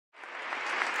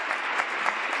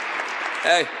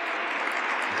Hey,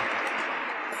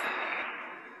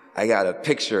 I got a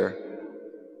picture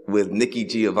with Nikki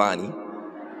Giovanni,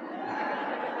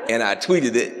 and I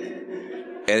tweeted it,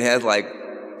 and it has like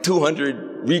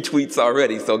 200 retweets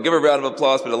already. So give a round of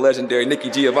applause for the legendary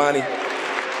Nikki Giovanni.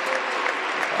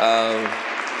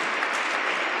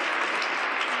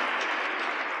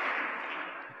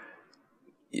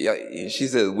 Yeah, she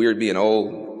says weird being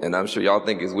old, and I'm sure y'all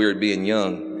think it's weird being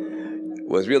young.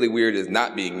 What's really weird is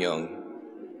not being young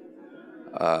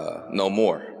no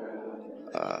more,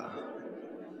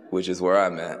 which is where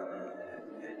I'm at.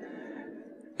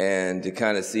 And to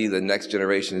kind of see the next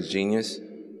generation's genius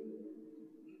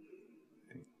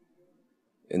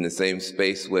in the same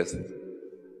space with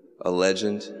a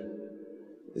legend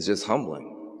is just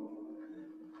humbling.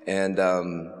 And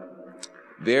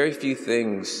very few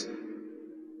things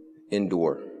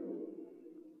endure.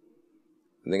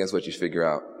 I think that's what you figure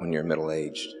out when you're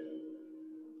middle-aged.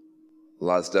 A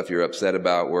lot of stuff you're upset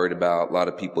about, worried about, a lot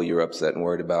of people you're upset and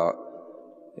worried about,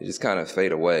 they just kind of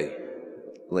fade away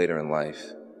later in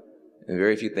life. And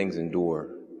very few things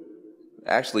endure.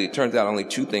 Actually, it turns out only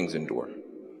two things endure.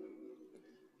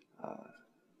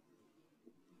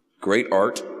 Great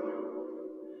art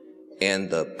and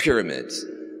the pyramids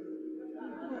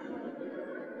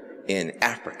in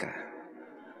Africa.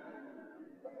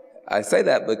 I say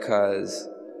that because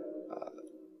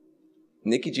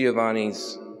Nikki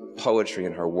Giovanni's poetry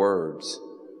and her words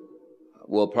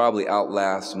will probably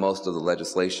outlast most of the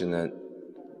legislation that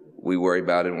we worry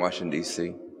about in Washington,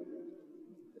 D.C.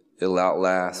 It'll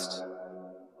outlast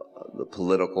the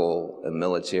political and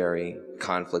military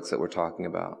conflicts that we're talking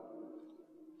about.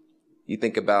 You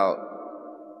think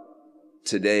about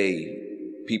today,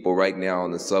 people right now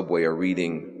on the subway are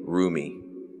reading Rumi.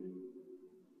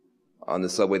 On the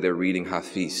subway, they're reading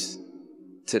Hafiz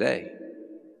today.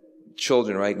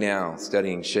 Children right now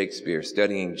studying Shakespeare,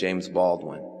 studying James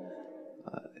Baldwin.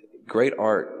 Great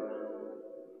art,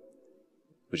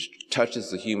 which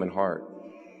touches the human heart,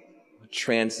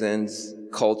 transcends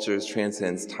cultures,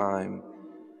 transcends time.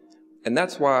 And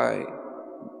that's why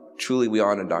truly we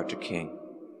honor Dr. King.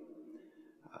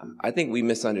 I think we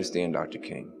misunderstand Dr.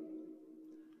 King.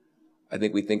 I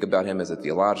think we think about him as a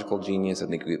theological genius. I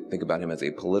think we think about him as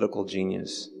a political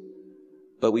genius.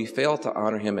 But we fail to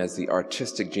honor him as the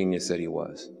artistic genius that he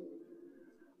was.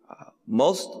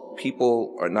 Most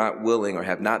people are not willing or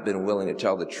have not been willing to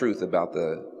tell the truth about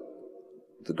the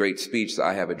great speech, the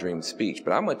I Have a Dream speech.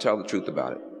 But I'm going to tell the truth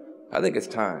about it. I think it's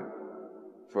time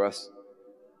for us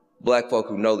black folk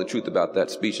who know the truth about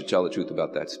that speech to tell the truth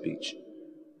about that speech.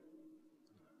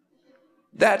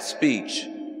 That speech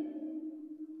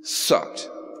sucked.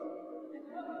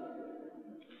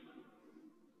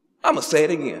 I'm going to say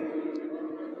it again.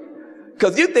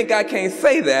 Because you think I can't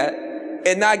say that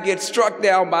and not get struck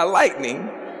down by lightning.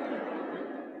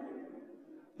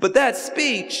 But that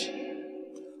speech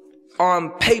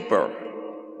on paper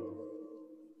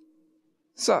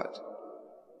sucked.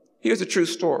 Here's a true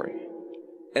story.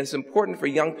 And it's important for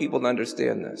young people to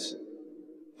understand this.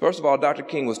 First of all, Dr.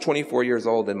 King was 24 years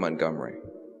old in Montgomery.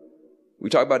 We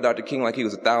talk about Dr. King like he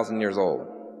was 1,000 years old.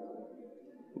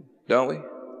 Don't we?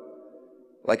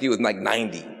 Like he was like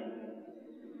 90.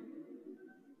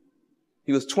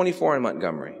 He was 24 in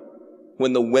Montgomery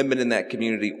when the women in that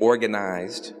community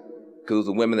organized, because it was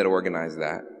the women that organized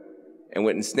that, and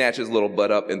went and snatched his little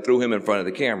butt up and threw him in front of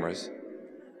the cameras.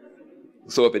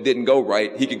 So if it didn't go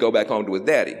right, he could go back home to his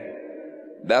daddy.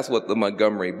 That's what the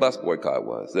Montgomery bus boycott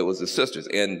was. It was the sisters.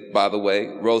 And by the way,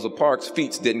 Rosa Parks'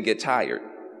 feet didn't get tired.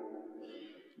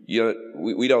 You know,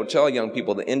 we don't tell young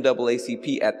people the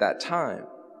NAACP at that time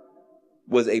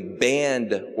was a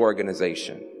banned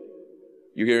organization.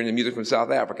 You're hearing the music from South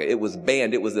Africa. It was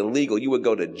banned. It was illegal. You would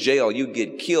go to jail. You'd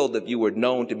get killed if you were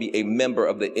known to be a member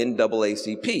of the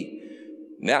NAACP.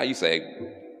 Now you say,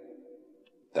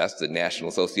 that's the National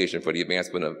Association for the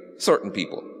Advancement of Certain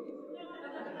People.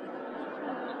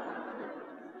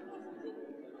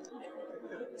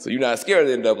 So you're not scared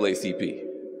of the NAACP.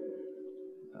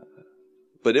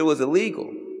 But it was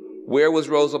illegal. Where was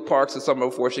Rosa Parks the summer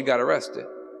before she got arrested?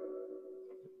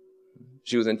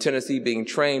 She was in Tennessee being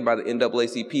trained by the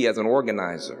NAACP as an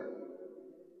organizer.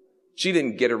 She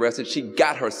didn't get arrested. She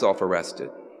got herself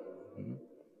arrested.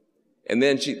 And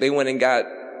then they went and got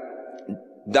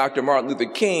Dr. Martin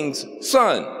Luther King's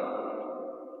son.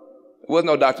 It wasn't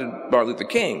no Dr. Martin Luther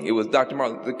King. It was Dr.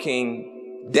 Martin Luther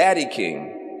King, Daddy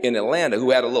King in Atlanta, who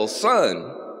had a little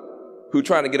son who,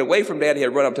 trying to get away from Daddy,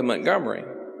 had run up to Montgomery.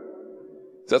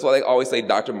 So that's why they always say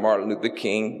Dr. Martin Luther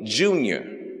King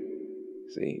Jr.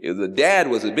 See, the dad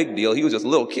was a big deal. He was just a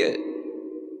little kid.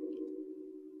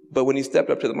 But when he stepped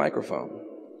up to the microphone,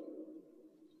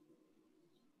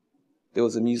 There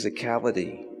was a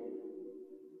musicality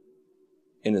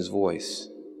in his voice.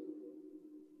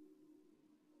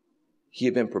 He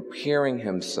had been preparing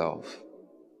himself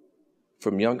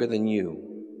from younger than you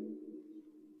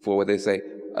for what they say,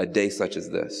 a day such as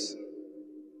this.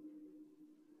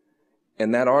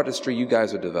 And that artistry you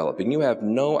guys are developing, you have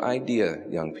no idea,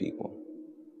 young people,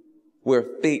 where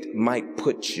fate might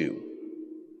put you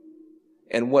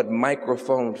and what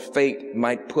microphone fate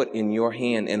might put in your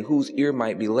hand and whose ear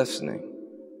might be listening.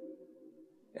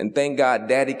 And thank God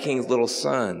Daddy King's little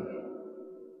son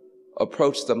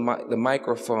approached the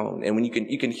microphone, and when you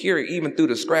can hear it even through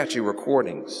the scratchy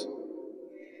recordings,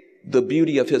 the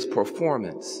beauty of his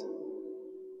performance.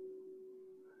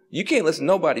 You can't listen to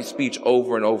nobody's speech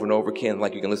over and over and over again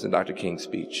like you can listen to Dr. King's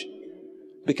speech,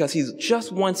 because he's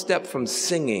just one step from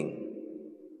singing.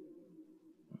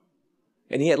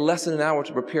 And he had less than an hour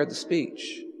to prepare the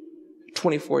speech,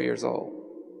 24 years old.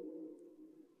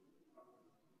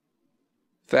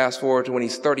 Fast forward to when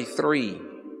he's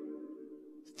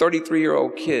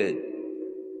 33-year-old kid,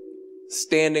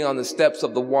 standing on the steps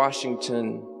of the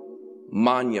Washington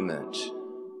Monument.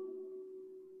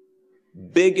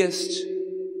 Biggest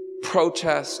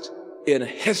protest in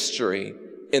history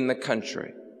in the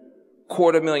country.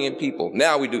 250,000 people.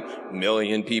 Now we do 1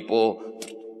 million people.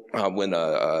 When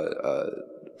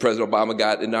President Obama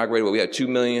got inaugurated, we had 2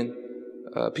 million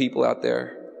people out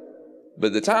there. But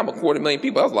at the time, 250,000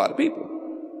 people, that was a lot of people.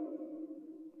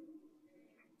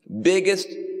 Biggest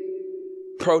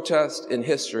protest in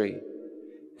history,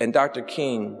 and Dr.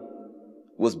 King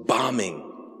was bombing.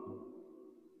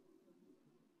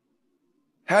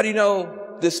 How do you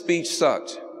know this speech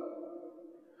sucked?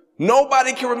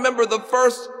 Nobody can remember the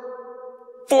first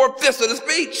 4/5 of the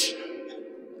speech.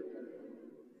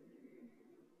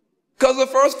 Because the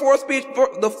first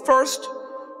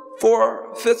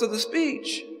 4/5 of the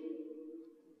speech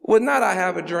was not "I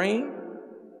have a dream."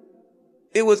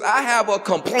 It was "I have a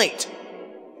complaint."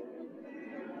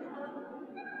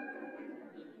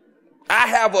 I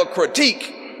have a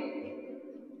critique.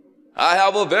 I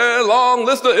have a very long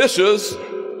list of issues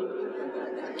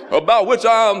about which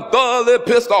I'm thoroughly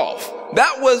pissed off.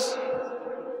 That was,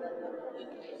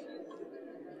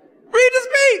 read the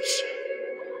speech.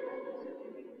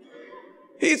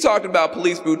 He's talking about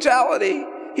police brutality.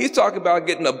 He's talking about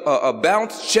getting a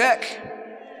bounce check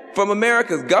from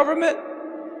America's government.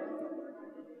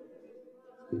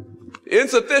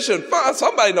 Insufficient funds.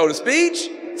 Somebody know the speech.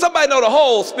 Somebody know the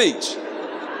whole speech.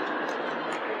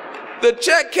 The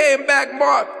check came back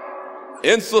marked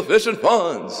insufficient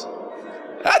funds.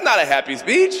 That's not a happy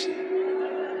speech.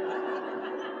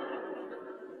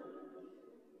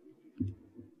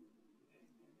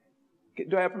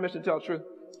 Do I have permission to tell the truth?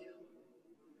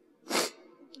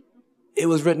 It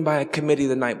was written by a committee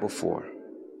the night before.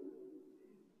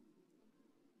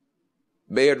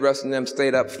 Bayard Rustin and them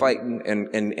stayed up fighting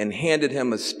and handed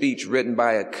him a speech written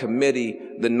by a committee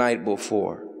the night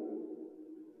before.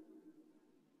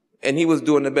 And he was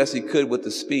doing the best he could with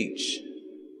the speech.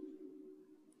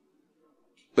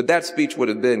 But that speech would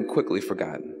have been quickly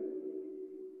forgotten.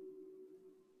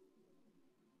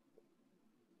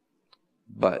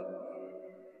 But,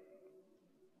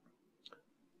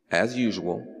 as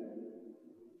usual,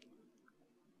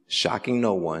 shocking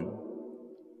no one,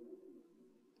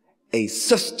 a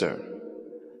sister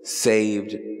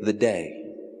saved the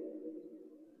day.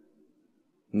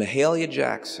 Mahalia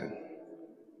Jackson,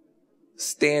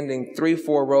 standing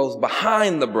 3-4 rows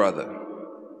behind the brother.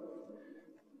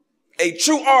 A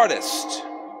true artist,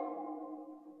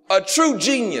 a true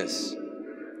genius,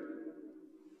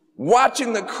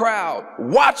 watching the crowd,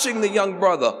 watching the young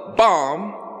brother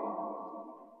bomb,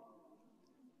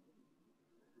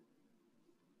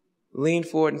 leaned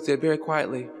forward and said very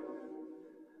quietly,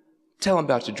 "Tell him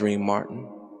about your dream, Martin.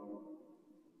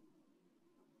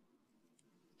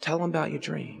 Tell him about your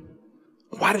dream."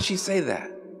 Why did she say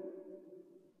that?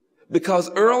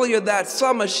 Because earlier that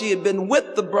summer, she had been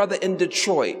with the brother in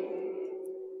Detroit.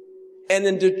 And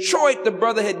in Detroit, the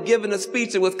brother had given a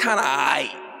speech that was kind of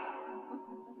aight.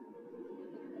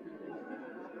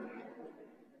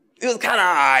 It was kind of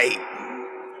aight.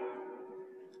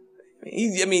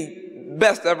 I mean,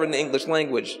 best ever in the English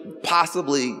language,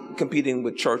 possibly competing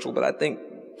with Churchill, but I think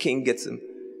King gets him.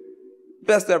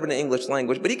 Best ever in the English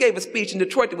language. But he gave a speech in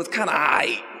Detroit that was kind of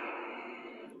aight.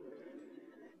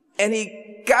 And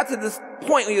he got to this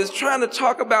point where he was trying to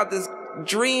talk about this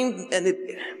dream,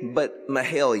 but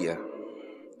Mahalia.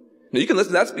 Now, you can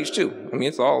listen to that speech too. I mean,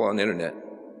 it's all on the internet.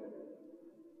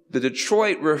 The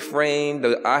Detroit refrain,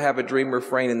 the "I have a dream"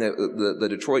 refrain in the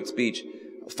Detroit speech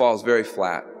falls very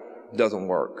flat. Doesn't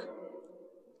work.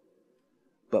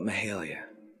 But Mahalia,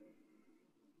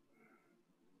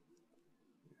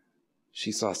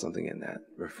 she saw something in that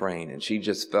refrain, and she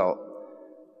just felt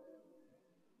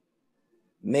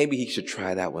maybe he should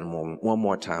try that one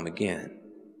more time again.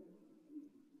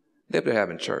 They're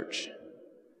having church.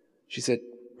 She said,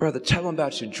 "Brother, tell him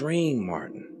about your dream,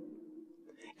 Martin.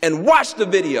 And watch the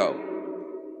video."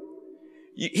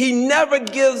 He never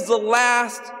gives the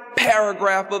last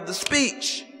paragraph of the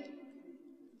speech.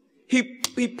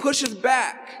 He pushes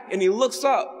back and he looks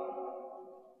up.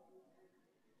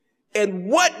 And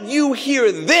what you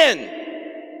hear then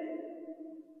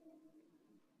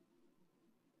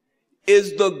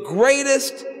is the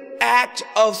greatest act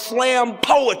of slam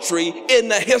poetry in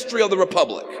the history of the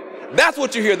Republic. That's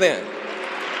what you hear then.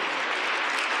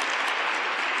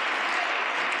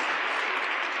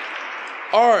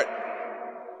 Art,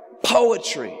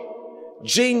 poetry,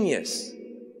 genius,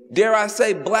 dare I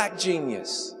say black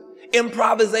genius,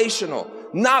 improvisational.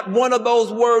 Not one of those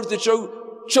words that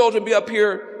your children be up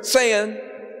here saying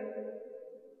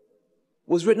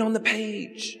was written on the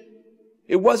page.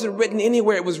 It wasn't written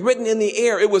anywhere. It was written in the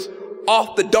air. It was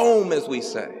off the dome, as we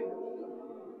say.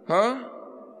 Huh?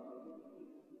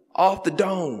 Off the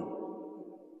dome.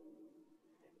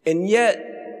 And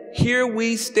yet, here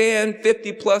we stand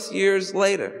 50 plus years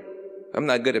later. I'm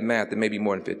not good at math. It may be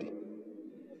more than 50.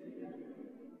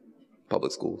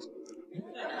 Public schools.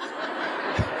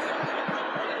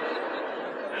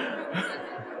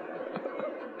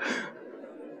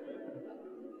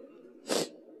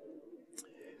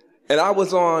 And I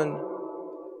was on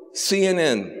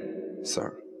CNN,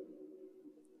 sir.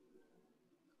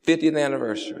 50th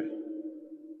anniversary.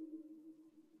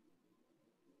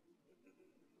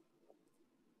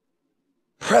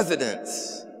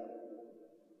 Presidents.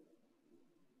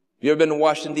 You ever been to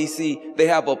Washington, D.C.? They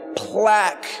have a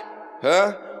plaque,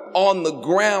 on the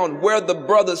ground where the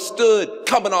brother stood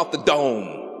coming off the dome.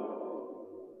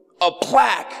 A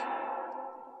plaque.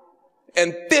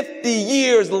 And 50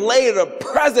 years later,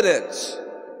 presidents,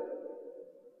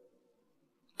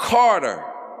 Carter,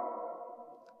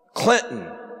 Clinton,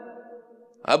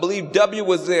 I believe W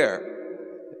was there.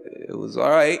 It was all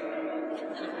right.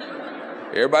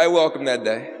 Everybody welcome that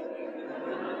day.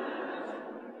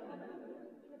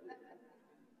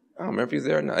 I don't remember if he's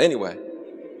there or not. Anyway.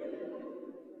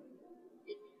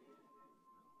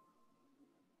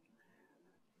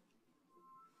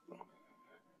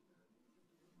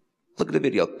 Look at the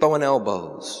video, throwing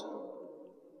elbows.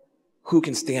 Who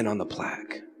can stand on the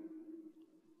plaque?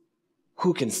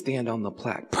 Who can stand on the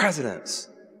plaque? Presidents.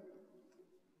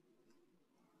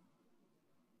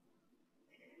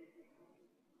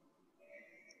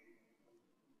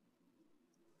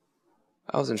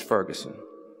 I was in Ferguson.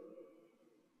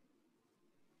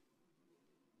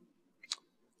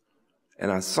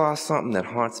 And I saw something that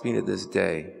haunts me to this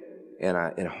day. And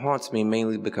it haunts me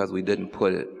mainly because we didn't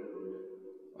put it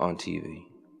on TV.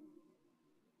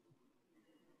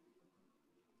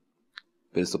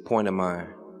 But it's the point of my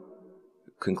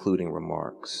concluding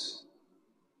remarks.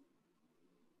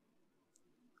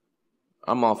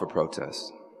 I'm all for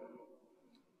protest.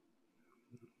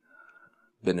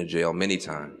 Been to jail many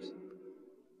times.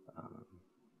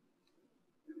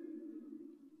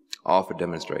 All for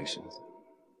demonstrations.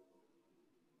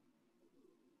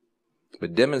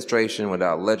 But demonstration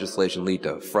without legislation lead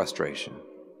to frustration.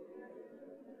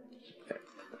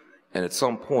 And at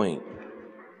some point,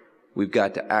 we've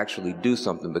got to actually do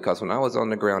something, because when I was on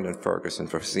the ground in Ferguson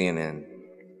for CNN,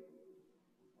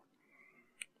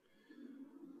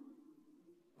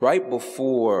 right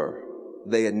before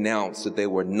they announced that they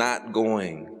were not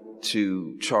going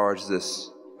to charge this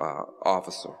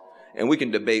officer, and we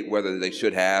can debate whether they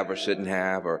should have or shouldn't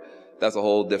have, or that's a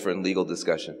whole different legal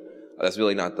discussion. That's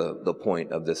really not the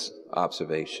point of this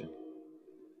observation.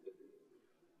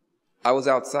 I was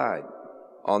outside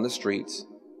on the streets. It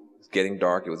was getting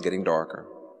dark. It was getting darker.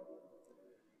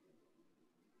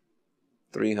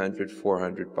 300,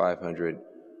 400, 500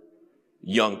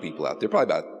 young people out there.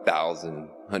 Probably about 1,000,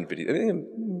 150,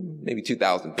 maybe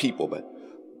 2,000 people, but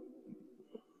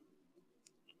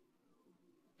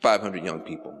 500 young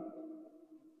people.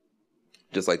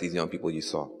 Just like these young people you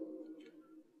saw.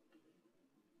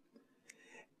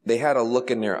 They had a look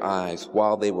in their eyes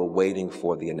while they were waiting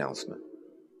for the announcement.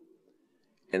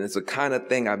 And it's a kind of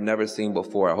thing I've never seen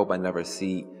before. I hope I never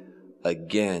see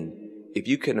again. If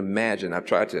you can imagine, I've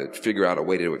tried to figure out a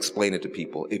way to explain it to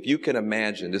people. If you can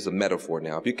imagine, this is a metaphor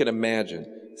now. If you can imagine,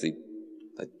 see,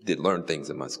 I did learn things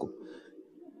in my school.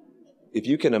 If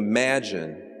you can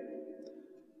imagine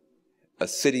a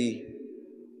city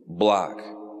block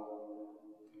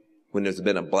when there's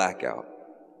been a blackout,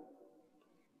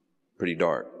 pretty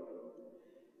dark.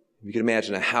 You can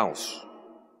imagine a house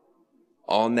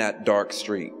on that dark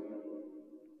street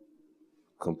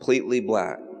completely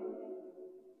black.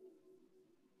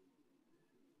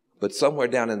 But somewhere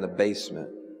down in the basement,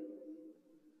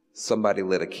 somebody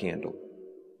lit a candle.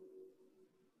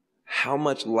 How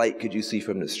much light could you see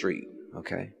from the street?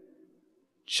 Okay?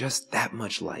 Just that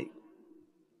much light.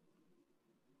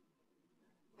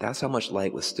 That's how much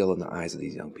light was still in the eyes of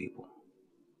these young people.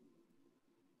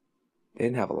 They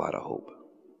didn't have a lot of hope.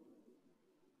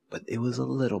 But it was a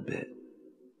little bit.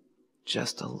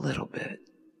 Just a little bit.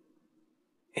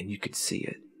 And you could see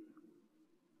it.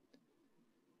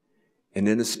 And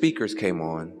then the speakers came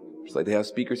on. It's like they have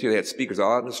speakers here. They had speakers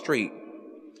all out in the street.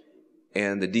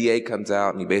 And the DA comes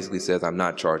out and he basically says, I'm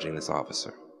not charging this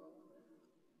officer.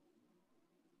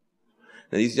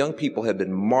 Now, these young people had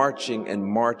been marching and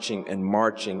marching and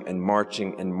marching and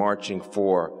marching and marching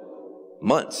for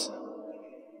months.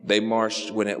 They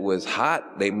marched when it was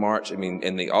hot. They marched,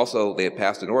 and they had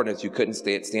passed an ordinance. You couldn't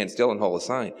stand still and hold a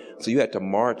sign. So you had to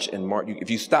march and march. If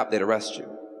you stopped, they'd arrest you.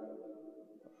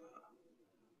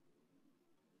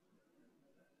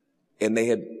 And they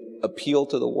had appealed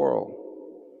to the world.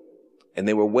 And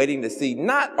they were waiting to see,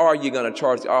 not are you going to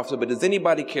charge the officer, but does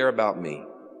anybody care about me?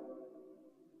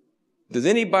 Does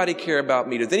anybody care about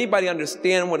me? Does anybody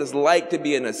understand what it's like to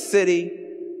be in a city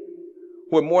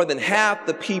where more than half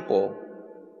the people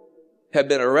have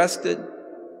been arrested,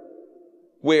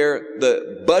 where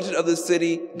the budget of the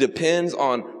city depends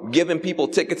on giving people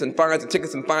tickets and fines and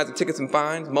tickets and fines and tickets and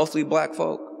fines, mostly black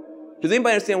folk? Does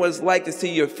anybody understand what it's like to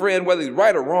see your friend, whether he's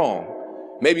right or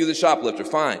wrong, maybe he was a shoplifter,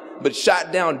 fine, but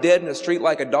shot down dead in the street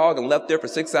like a dog and left there for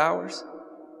 6 hours?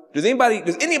 Does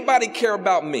anybody care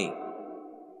about me?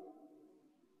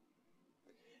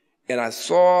 And I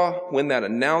saw when that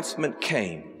announcement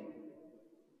came,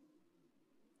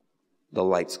 the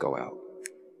lights go out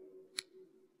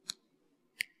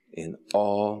in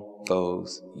all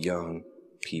those young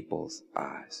people's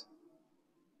eyes.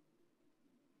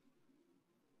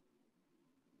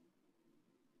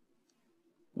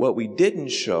 What we didn't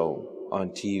show on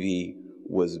TV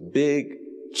was big,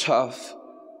 tough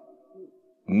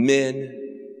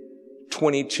men,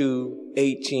 22,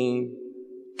 18,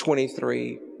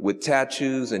 23, with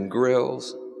tattoos and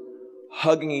grills,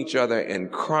 hugging each other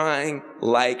and crying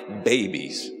like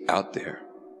babies out there.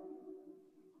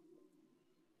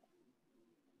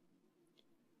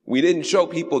 We didn't show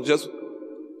people just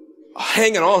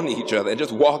hanging on to each other and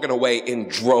just walking away in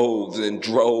droves and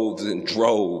droves and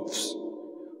droves,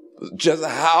 just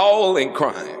howling,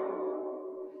 crying.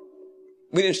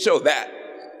 We didn't show that.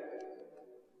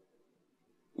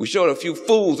 We showed a few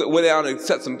fools that went out and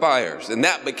set some fires, and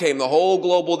that became the whole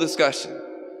global discussion.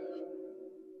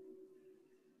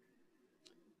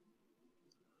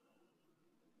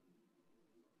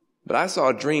 But I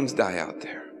saw dreams die out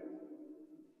there.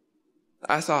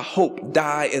 I saw hope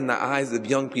die in the eyes of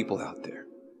young people out there.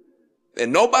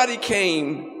 And nobody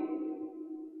came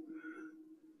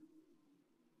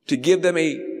to give them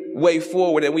a way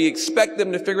forward, and we expect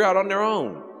them to figure out on their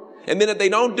own. And then if they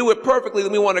don't do it perfectly,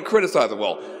 then we want to criticize them.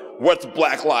 Well, what's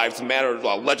Black Lives Matter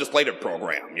legislative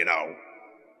program, you know?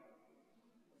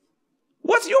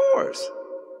 What's yours?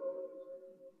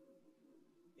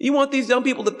 You want these young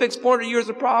people to fix 400 years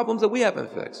of problems that we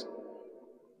haven't fixed.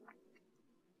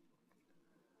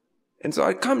 And so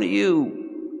I come to you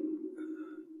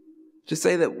to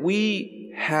say that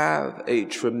we have a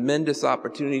tremendous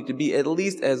opportunity to be at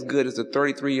least as good as a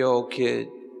 33-year-old kid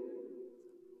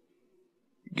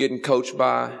getting coached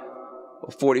by a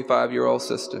 45-year-old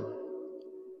sister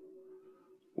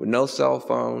with no cell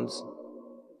phones,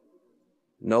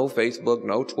 no Facebook,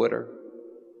 no Twitter,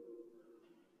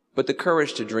 but the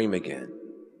courage to dream again.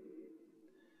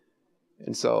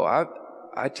 And so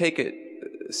I take it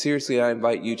seriously. I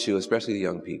invite you to, especially the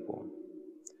young people.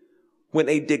 When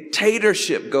a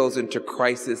dictatorship goes into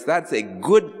crisis, that's a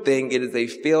good thing. It is a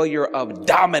failure of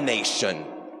domination.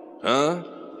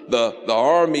 The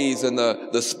armies and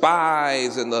the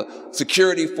spies and the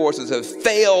security forces have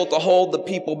failed to hold the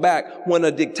people back. When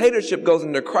a dictatorship goes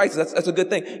into crisis, that's a good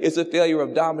thing. It's a failure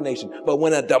of domination. But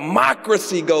when a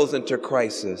democracy goes into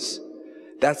crisis,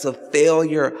 that's a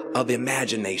failure of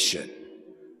imagination.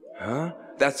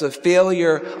 That's a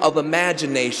failure of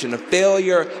imagination, a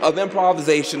failure of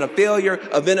improvisation, a failure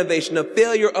of innovation, a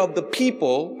failure of the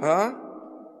people,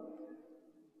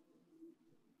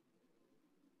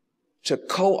 to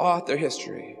co-author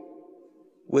history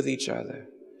with each other.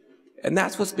 And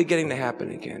that's what's beginning to happen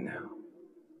again now.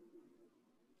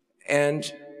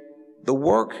 And the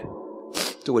work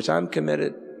to which I'm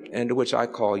committed and to which I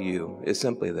call you is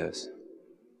simply this.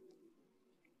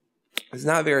 It's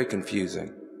not very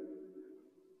confusing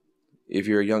if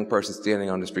you're a young person standing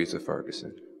on the streets of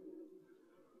Ferguson.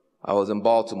 I was in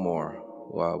Baltimore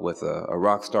with a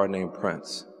rock star named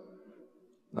Prince.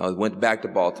 I went back to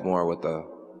Baltimore with a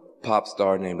pop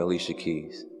star named Alicia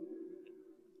Keys.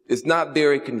 It's not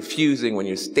very confusing when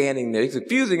you're standing there. It's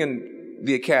confusing in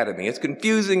the academy. It's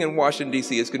confusing in Washington,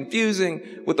 D.C. It's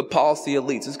confusing with the policy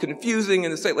elites. It's confusing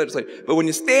in the state legislature. But when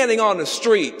you're standing on the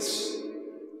streets,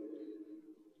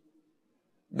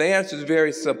 the answer is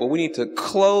very simple. We need to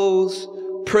close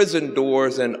prison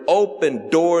doors and open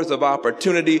doors of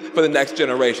opportunity for the next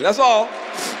generation. That's all.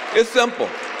 It's simple.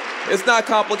 It's not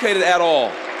complicated at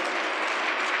all.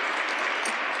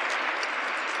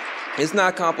 It's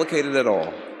not complicated at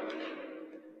all.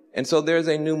 And so there's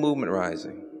a new movement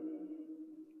rising.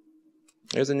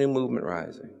 There's a new movement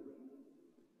rising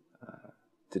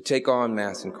to take on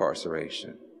mass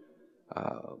incarceration.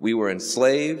 We were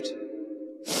enslaved,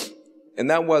 and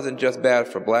that wasn't just bad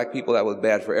for black people, that was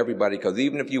bad for everybody, because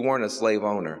even if you weren't a slave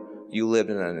owner, you lived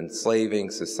in an enslaving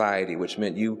society, which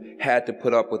meant you had to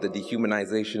put up with the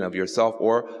dehumanization of yourself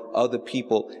or other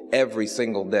people every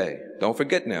single day. Don't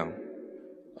forget now,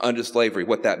 under slavery,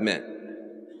 what that meant.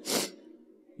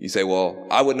 You say, well,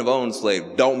 I wouldn't have owned a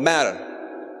slave. Don't matter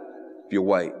if you're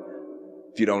white,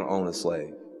 if you don't own a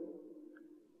slave.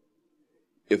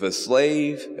 If a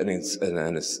slave, an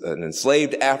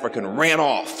enslaved African ran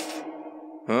off,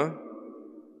 and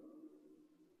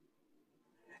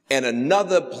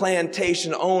another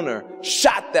plantation owner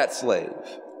shot that slave,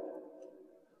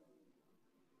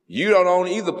 you don't own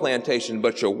either plantation,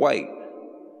 but you're white.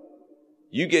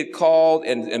 You get called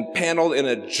and paneled in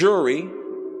a jury,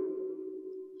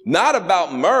 not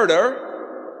about murder,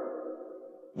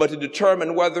 but to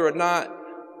determine whether or not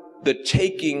the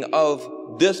taking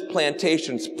of this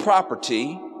plantation's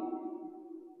property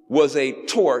was a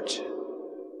tort.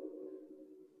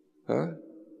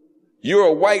 You're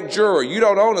a white juror. You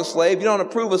don't own a slave. You don't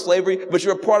approve of slavery, but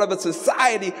you're a part of a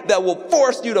society that will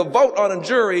force you to vote on a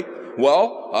jury.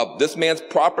 Well, this man's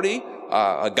property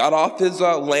got off his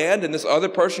land, and this other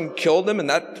person killed him, and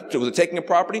that was a taking of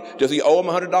property. Does he owe him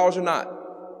 $100 or not?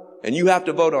 And you have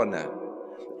to vote on that.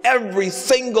 Every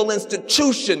single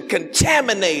institution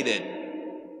contaminated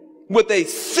with a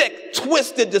sick,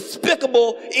 twisted,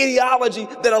 despicable ideology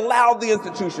that allowed the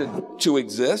institution to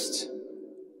exist.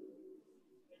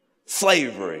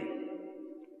 Slavery.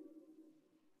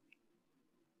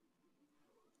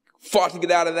 Fought to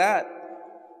get out of that.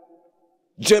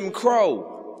 Jim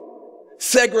Crow.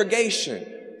 Segregation.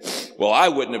 Well, I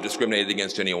wouldn't have discriminated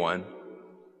against anyone.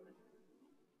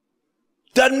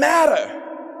 Doesn't matter.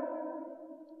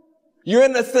 You're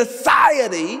in a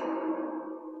society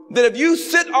that if you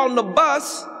sit on the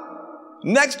bus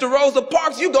next to Rosa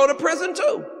Parks, you go to prison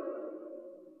too.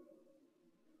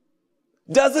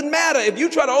 Doesn't matter. If you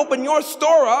try to open your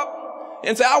store up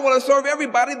and say, I want to serve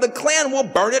everybody, the Klan will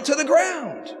burn it to the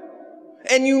ground.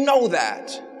 And you know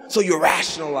that. So you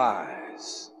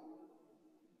rationalize.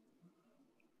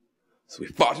 So we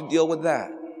fought to deal with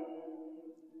that.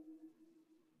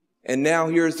 And now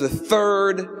here's the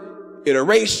third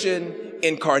iteration,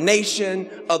 incarnation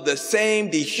of the same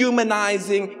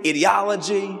dehumanizing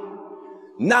ideology.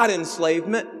 Not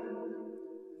enslavement,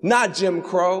 not Jim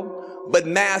Crow, but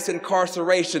mass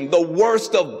incarceration, the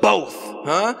worst of both,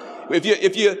 If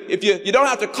you don't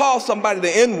have to call somebody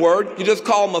the N-word, you just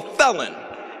call them a felon,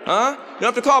 You don't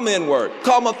have to call them the N-word.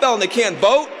 Call them a felon. They can't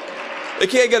vote. They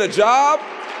can't get a job.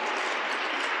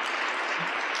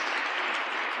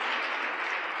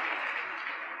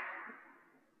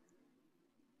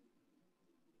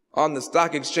 On the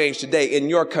stock exchange today in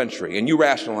your country, and you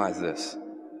rationalize this.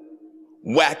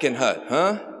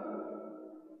 Wackenhut,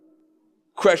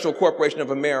 Creswell Corporation of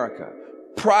America.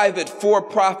 Private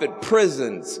for-profit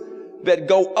prisons that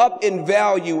go up in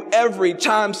value every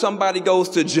time somebody goes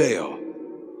to jail.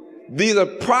 These are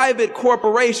private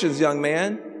corporations, young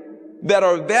man, that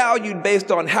are valued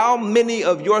based on how many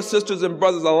of your sisters and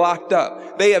brothers are locked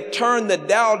up. They have turned the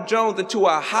Dow Jones into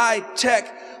a high-tech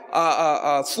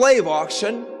slave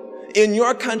auction in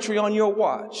your country on your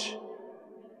watch.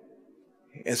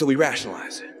 And so we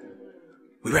rationalize it.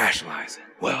 We rationalize it.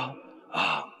 Well,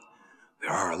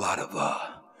 there are a lot of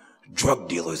drug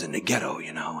dealers in the ghetto,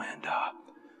 and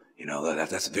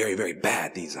that's very, very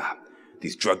bad.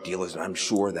 These drug dealers, and I'm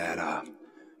sure that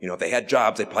if they had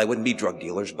jobs, they probably wouldn't be drug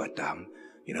dealers. But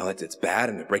it's bad,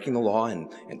 and they're breaking the law,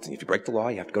 and if you break the law,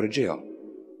 you have to go to jail.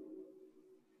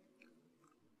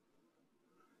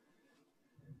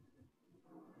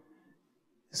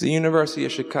 It's the University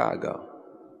of Chicago.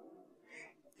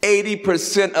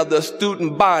 80% of the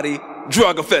student body,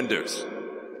 drug offenders.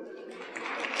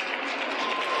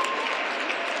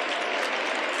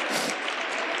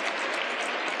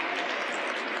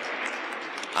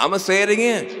 I'm going to say it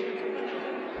again.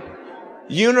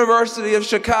 University of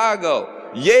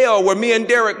Chicago, Yale, where me and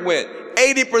Derek went,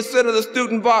 80% of the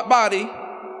student body,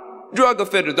 drug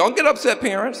offenders. Don't get upset,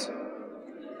 parents.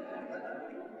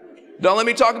 Don't let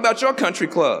me talk about your country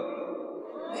club.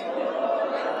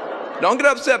 Don't get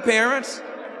upset, parents.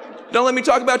 Don't let me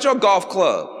talk about your golf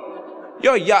club,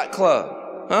 your yacht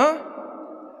club, huh?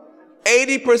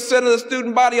 80% of the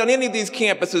student body on any of these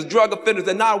campuses, drug offenders,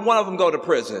 and not one of them go to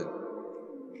prison.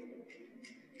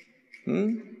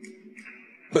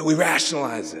 But we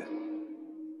rationalize it.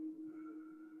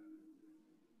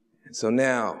 And so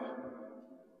now,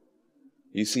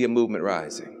 you see a movement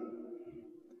rising.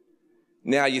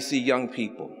 Now you see young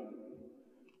people,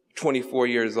 24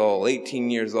 years old, 18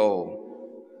 years old,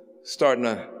 starting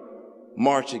to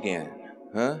march again,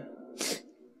 huh?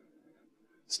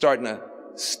 Starting to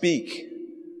speak,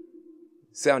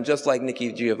 sound just like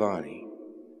Nikki Giovanni.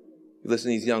 You listen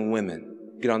to these young women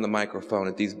get on the microphone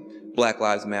at these Black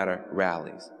Lives Matter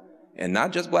rallies. And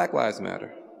not just Black Lives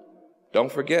Matter.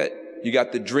 Don't forget, you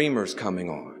got the Dreamers coming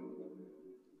on.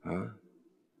 Huh?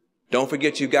 Don't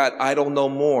forget you got I Don't Know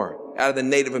More out of the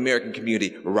Native American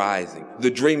community rising. The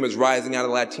Dreamers rising out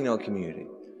of the Latino community.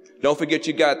 Don't forget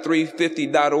you got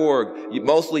 350.org,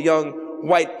 mostly young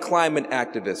white climate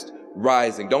activists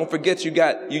rising. Don't forget you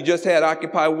just had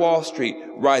Occupy Wall Street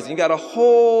rising. You got a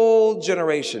whole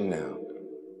generation now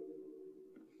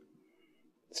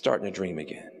starting to dream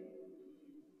again.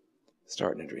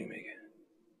 Starting to dream again.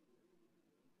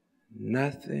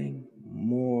 Nothing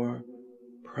more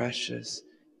precious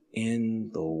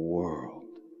in the world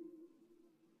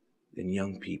than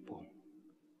young people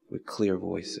with clear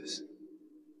voices.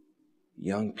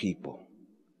 Young people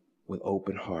with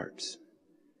open hearts.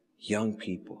 Young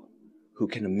people who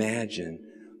can imagine,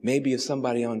 maybe if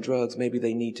somebody on drugs, maybe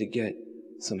they need to get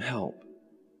some help.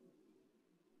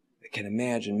 They can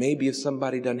imagine, maybe if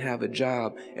somebody doesn't have a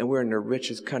job and we're in the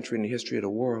richest country in the history of the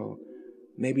world,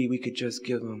 maybe we could just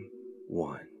give them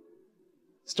one.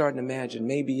 Starting to imagine,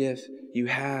 maybe if you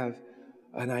have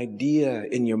an idea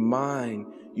in your mind,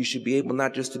 you should be able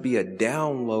not just to be a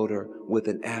downloader with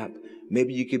an app,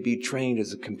 maybe you could be trained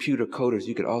as a computer coder, so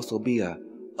you could also be a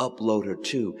uploader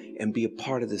too and be a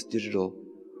part of this digital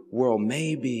world.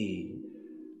 Maybe.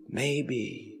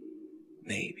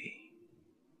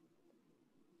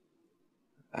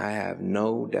 I have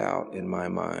no doubt in my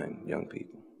mind, young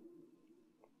people,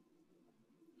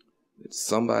 that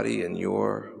somebody in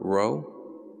your row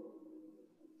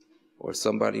or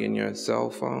somebody in your cell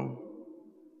phone,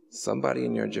 somebody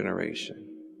in your generation,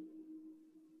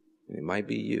 and it might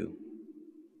be you,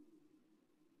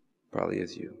 probably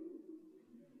is you,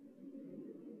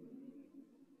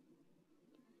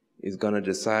 is going to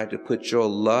decide to put your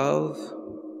love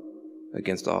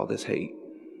against all this hate.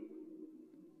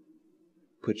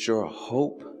 Put your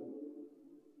hope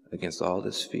against all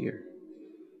this fear.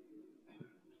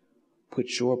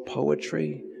 Put your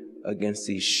poetry against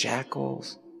these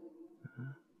shackles.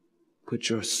 Put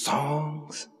your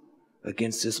songs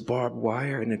against this barbed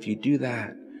wire. And if you do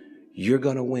that, you're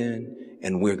going to win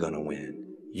and we're going to win.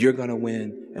 You're going to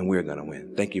win and we're going to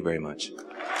win. Thank you very much.